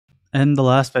In the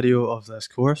last video of this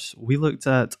course, we looked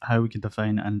at how we can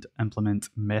define and implement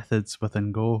methods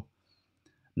within Go.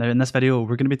 Now in this video,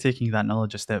 we're going to be taking that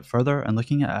knowledge a step further and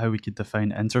looking at how we could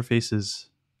define interfaces.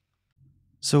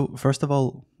 So first of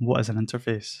all, what is an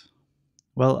interface?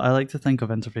 Well, I like to think of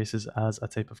interfaces as a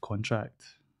type of contract.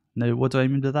 Now, what do I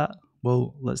mean by that?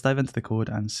 Well, let's dive into the code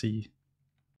and see.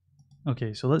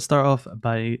 Okay, so let's start off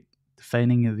by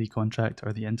defining the contract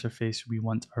or the interface we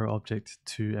want our object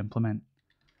to implement.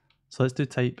 So let's do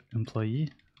type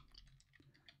employee,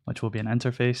 which will be an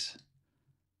interface.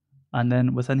 And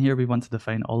then within here, we want to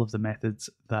define all of the methods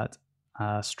that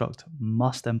Struct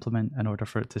must implement in order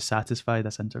for it to satisfy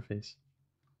this interface.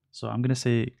 So I'm going to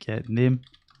say get name,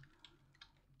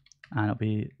 and it'll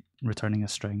be returning a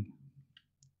string.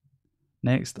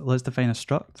 Next, let's define a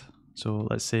struct. So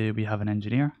let's say we have an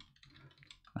engineer,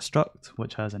 a struct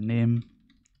which has a name,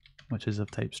 which is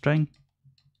of type string.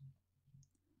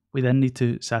 We then need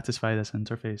to satisfy this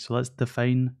interface. So let's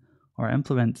define or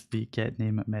implement the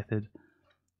getName method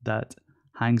that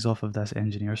hangs off of this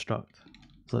engineer struct.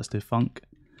 So let's do func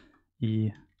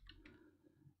e,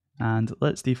 and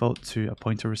let's default to a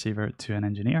pointer receiver to an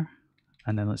engineer,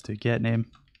 and then let's do getName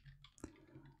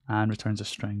and returns a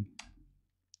string.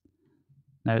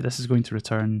 Now this is going to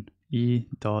return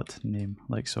e.name,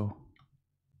 like so.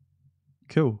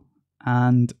 Cool.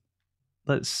 And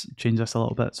let's change this a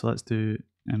little bit. So let's do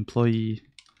employee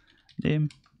name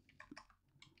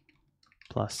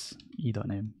plus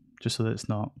e.name, just so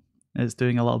that it's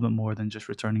doing a little bit more than just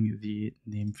returning the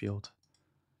name field.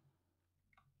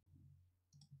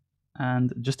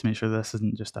 And just to make sure this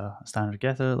isn't just a standard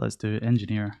getter, let's do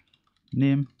engineer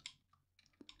name.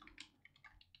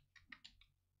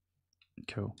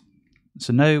 Cool.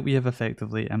 So now we have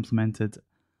effectively implemented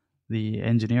the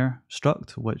engineer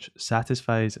struct, which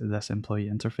satisfies this employee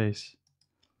interface.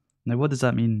 Now, what does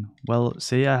that mean? Well,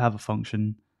 say I have a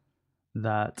function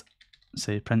that,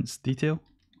 say, prints detail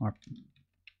or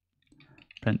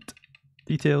print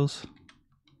details,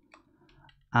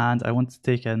 and I want to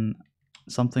take in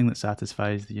something that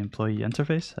satisfies the employee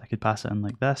interface. I could pass it in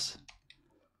like this,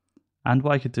 and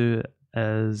what I could do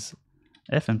is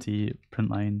fmt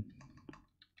println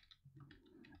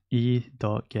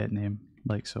e.getName,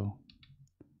 like so,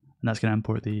 and that's going to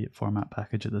import the format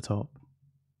package at the top.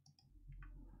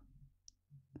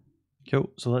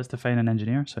 Cool, so let's define an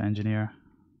engineer. So engineer,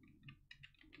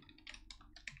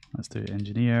 let's do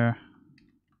engineer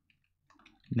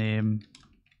name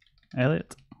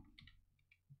Elliot,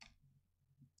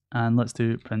 and let's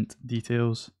do print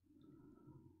details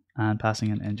and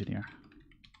passing an engineer.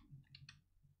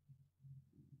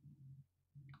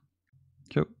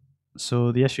 Cool.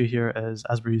 So the issue here is,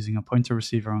 as we're using a pointer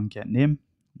receiver on getName,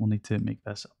 we'll need to make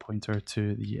this a pointer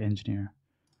to the engineer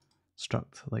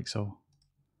struct, like so.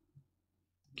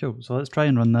 Cool, so let's try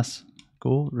and run this.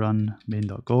 Go run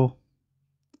main.go.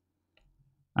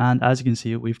 And as you can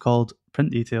see, we've called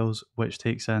print details, which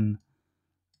takes in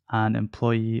an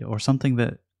employee or something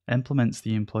that implements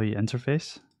the employee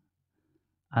interface.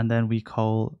 And then we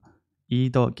call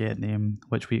e.getName,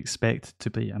 which we expect to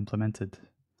be implemented.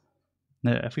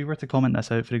 Now, if we were to comment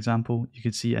this out, for example, you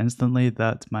could see instantly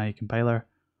that my compiler,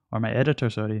 or my editor,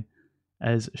 sorry,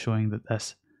 is showing that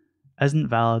this isn't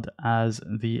valid, as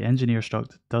the engineer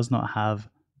struct does not have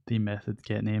the method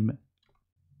getName.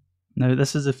 Now,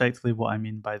 this is effectively what I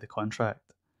mean by the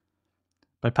contract.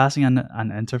 By passing in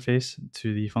an interface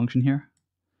to the function here,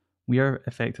 we are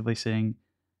effectively saying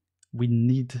we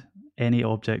need any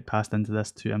object passed into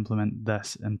this to implement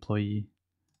this employee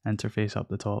interface up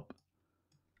the top.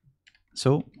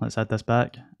 So let's add this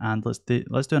back, and let's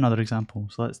do another example.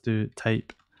 So let's do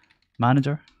type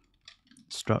manager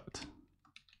struct.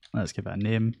 Let's give it a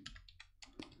name,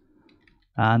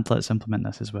 and let's implement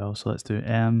this as well. So let's do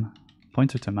m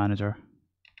pointer to manager,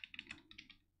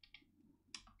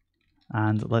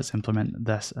 and let's implement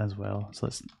this as well. So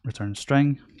let's return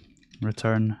string,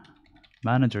 return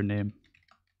manager name,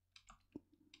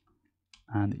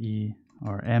 and e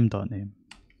or m.name,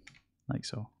 like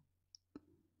so.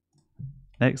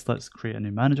 Next, let's create a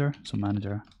new manager. So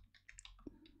manager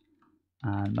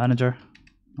and manager.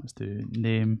 Let's do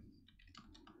name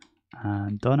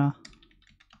and Donna.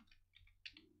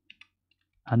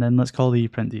 And then let's call the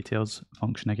print details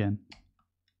function again.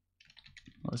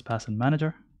 Let's pass in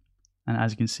manager. And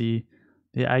as you can see,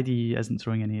 the IDE isn't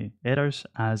throwing any errors,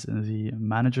 as the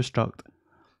manager struct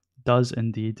does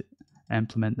indeed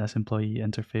implement this employee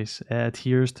interface. It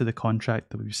adheres to the contract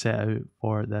that we've set out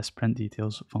for this print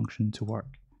details function to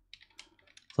work.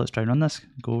 So let's try and run this.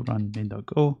 Go run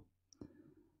main.go.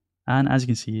 And as you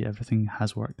can see, everything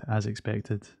has worked as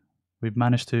expected. we've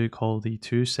managed to call the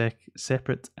two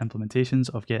separate implementations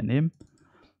of getName,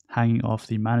 hanging off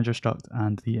the manager struct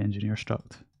and the engineer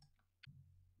struct.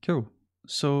 Cool.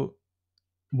 So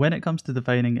when it comes to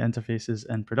defining interfaces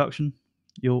in production,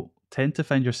 you'll tend to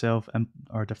find yourself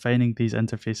defining these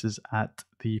interfaces at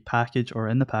the package or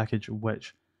in the package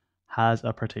which has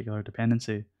a particular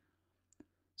dependency.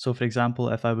 So for example,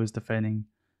 if I was defining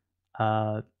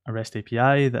a REST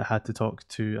API that had to talk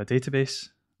to a database,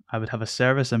 I would have a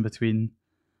service in between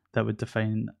that would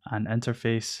define an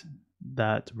interface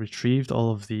that retrieved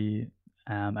all of the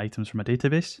items from a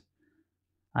database,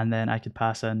 and then I could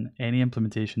pass in any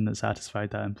implementation that satisfied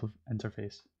that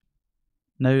interface.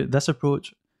 Now, this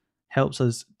approach helps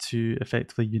us to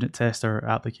effectively unit test our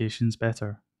applications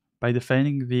better. By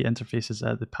defining the interfaces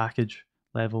at the package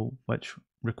level which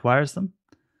requires them,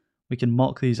 we can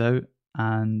mock these out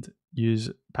and use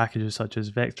packages such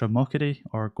as Vectra Mockery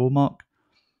or GoMock.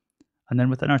 And then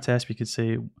within our test, we could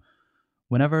say,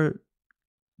 whenever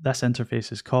this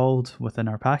interface is called within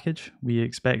our package, we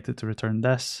expect it to return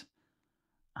this,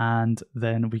 and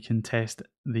then we can test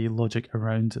the logic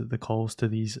around the calls to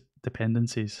these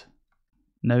dependencies.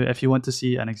 Now, if you want to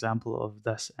see an example of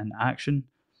this in action,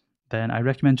 then I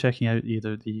recommend checking out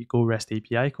either the Go REST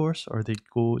API course or the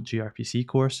Go gRPC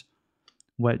course,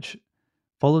 which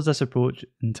follows this approach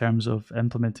in terms of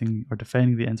implementing or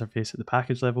defining the interface at the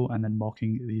package level and then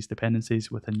mocking these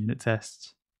dependencies within unit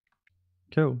tests.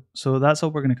 Cool, so that's all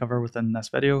we're going to cover within this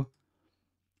video.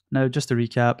 Now, just to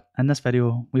recap, in this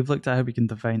video, we've looked at how we can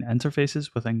define interfaces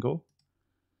within Go.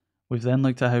 We've then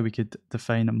looked at how we could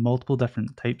define multiple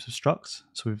different types of structs.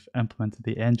 So we've implemented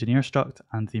the engineer struct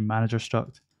and the manager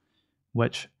struct,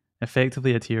 which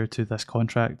effectively adhere to this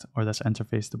contract or this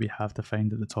interface that we have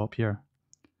defined at the top here.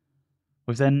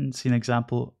 We've then seen an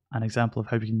example of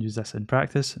how we can use this in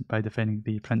practice by defining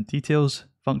the print details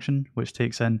function, which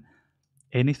takes in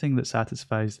anything that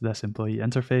satisfies this employee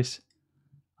interface,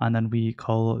 and then we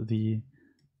call the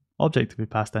object to be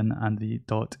passed in and the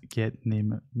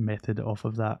 .getName method off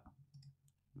of that.